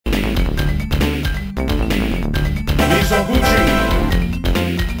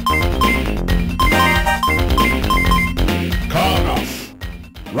Karnov.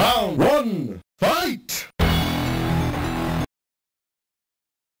 Round one, fight!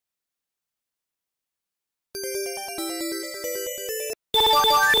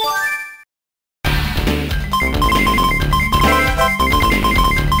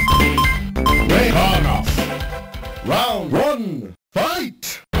 Karnov. Round one,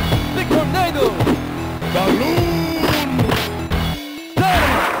 fight! The tornado! Balloon!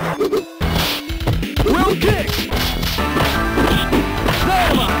 Dynamite! Will kick!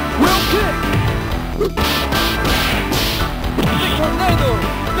 Dynamite! Will kick! The tornado!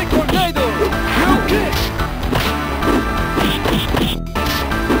 The tornado! Will kick!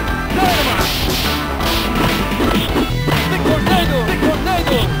 Dynamite! The tornado! The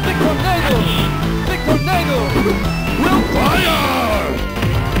tornado! The tornado! The tornado! Will Fire!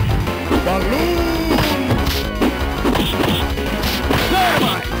 Balloon!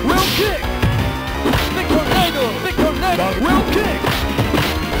 Dynamite! Will kick! The tornado! The tornado! Will kick!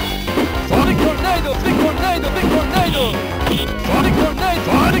 The tornado! The tornado! The tornado! The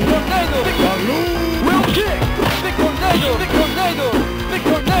tornado! The tornado! The Balloon! will kick! The tornado! The tornado! The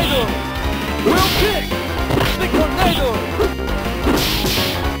tornado! Will kick! The tornado!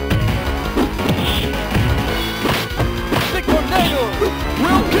 The tornado!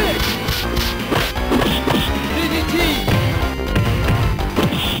 Will kick! DDT!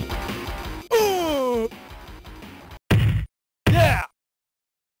 Yeah!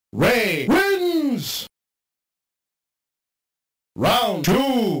 Ray wins! Round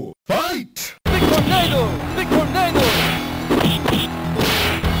two, fight! The tornado! The tornado!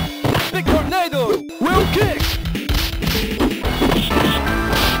 The tornado! Will kick!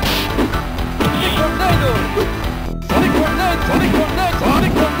 The tornado! The tornado! The tornado! The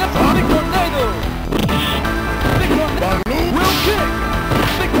tornado! The tornado! The tornado! Will kick!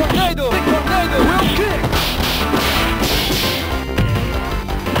 The tornado! The tornado! Will kick!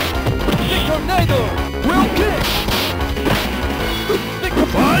 The tornado! Will kick!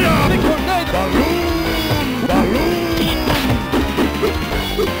 Fire! The tornado! Balloon! Balloon!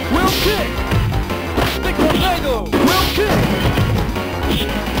 Will kick! The tornado! Will kick!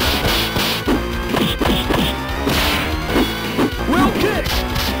 Will kick!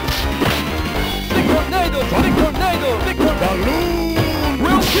 The tornado! The tornado! The tornado! Balloon!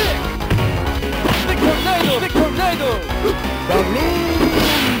 Will kick! The tornado! The tornado! Balloon!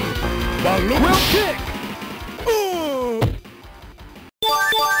 Balloon! Will kick!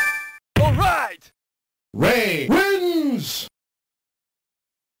 All right! Ray wins!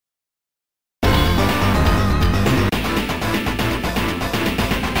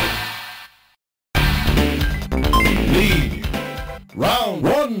 Lead. Round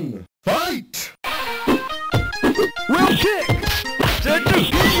one, fight! Will kick!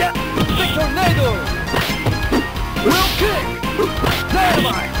 Yeah! The tornado! Will kick!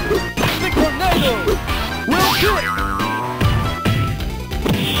 Dynamite! The tornado! Will kick!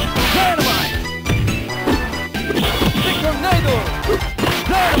 Dynamite! The tornado!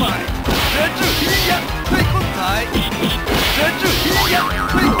 Dynamite! Yeah! Triple tie! Yeah!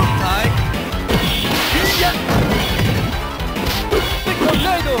 Triple tie! Yeah! The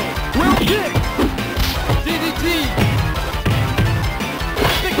tornado! Will kick! DDT!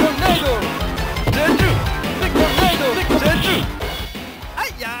 The tornado! The tornado! The tornado!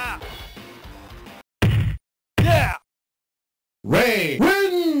 Ay-ya! Yeah! Ray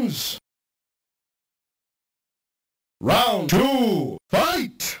wins! Round two,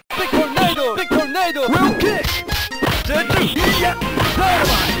 fight! The tornado! The tornado! Will kick! Yeah!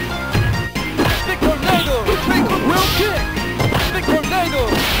 Dynamite! The tornado! Will kick! The tornado!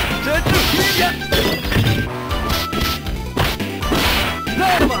 Yeah!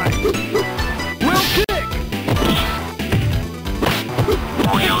 Dynamite! Will kick!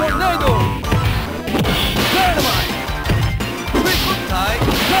 The tornado! Dynamite! Triple tie!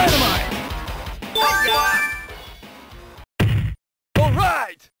 Dynamite! Hi-ya! All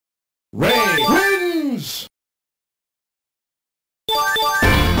right! Ray wins!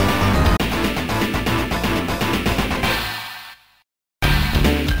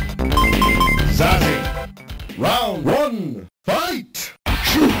 Zazie. Round one, fight!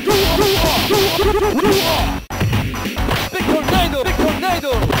 Big tornado! Big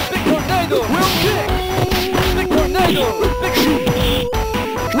tornado! Big tornado! Will kick! Big tornado! Big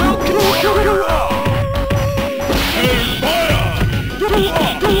will kick! Fire! Will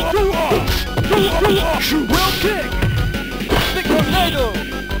kick! Big tornado!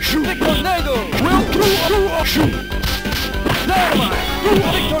 Big tornado! Will kick! Dynamite!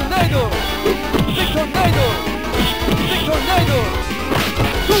 Big tornado! Big tornado!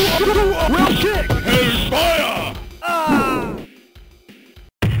 Will kick! Hellfire! Ah!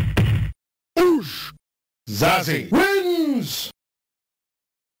 Oosh! Zazie wins!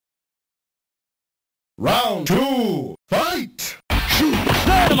 Round 2, fight!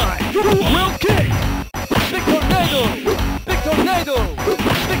 Dynamite! Will kick! Big tornado! Big tornado!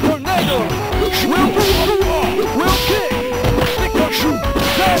 Big tornado! Will kick! Big tornado!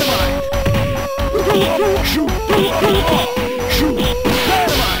 Dynamite! Dynamite!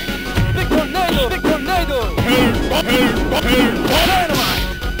 Big tornado! Big tornado! Dynamite!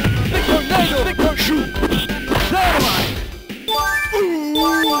 Big tornado! Big tornado! Dynamite!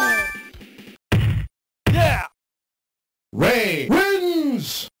 Yeah! Ray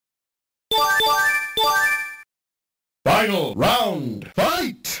wins! Final round,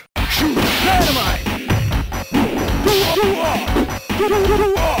 fight! Dynamite! Will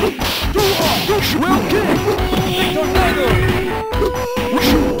kick! Big tornado!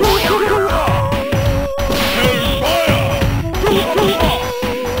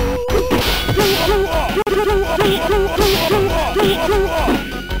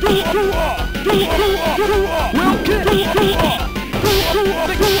 Will kick!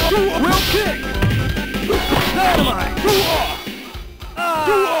 Will kick! Dynamite!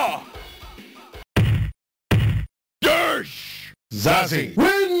 Ah! Zazie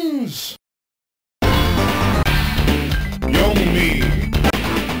wins! Yomi!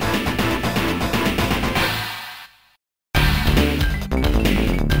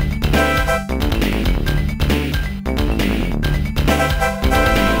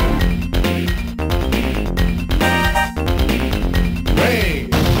 Ray!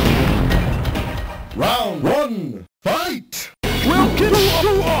 Round 1, fight! Will kick!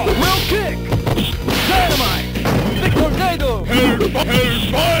 Will kick! Dynamite! Big tornado!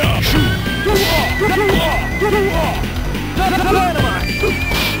 Hellfire! Dynamite!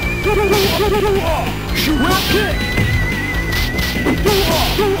 Will kick!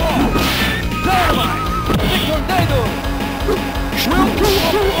 Dynamite! Big tornado!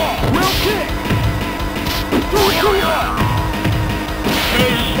 Will kick!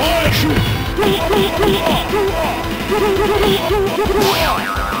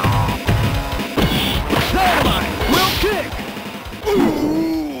 Dynamite! Will kick!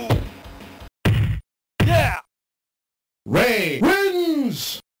 Yeah! Ray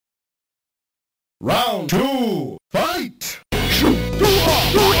wins! Round 2, fight! Will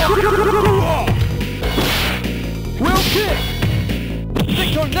kick!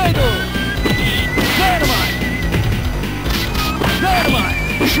 Big tornado! Dynamite! Dynamite!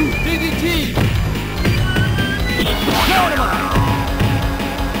 DDT! Dynamite!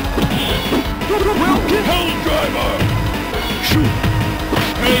 Will kick! Hell driver!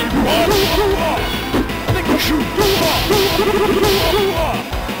 Big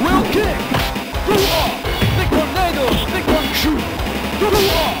Will kick! Big tornado! Big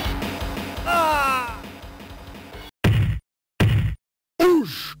tornado! Ah!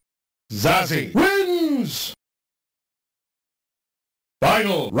 Oosh! Zazie wins!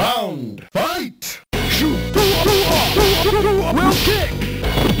 Final round, fight! Will kick!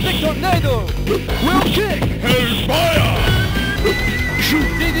 Big tornado! Will kick! Hellfire!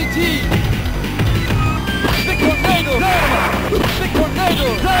 DDT! Big tornado! Dynamite! Big tornado!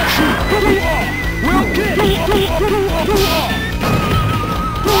 Will kick! Will kick!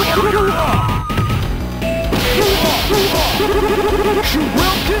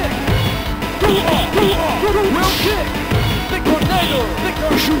 Will kick! Big tornado! Big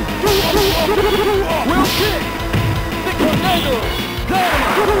tornado! Will kick! Big tornado!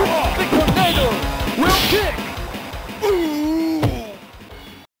 Dynamite! Big tornado! Will kick!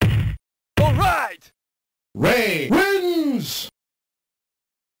 All right! Ray wins!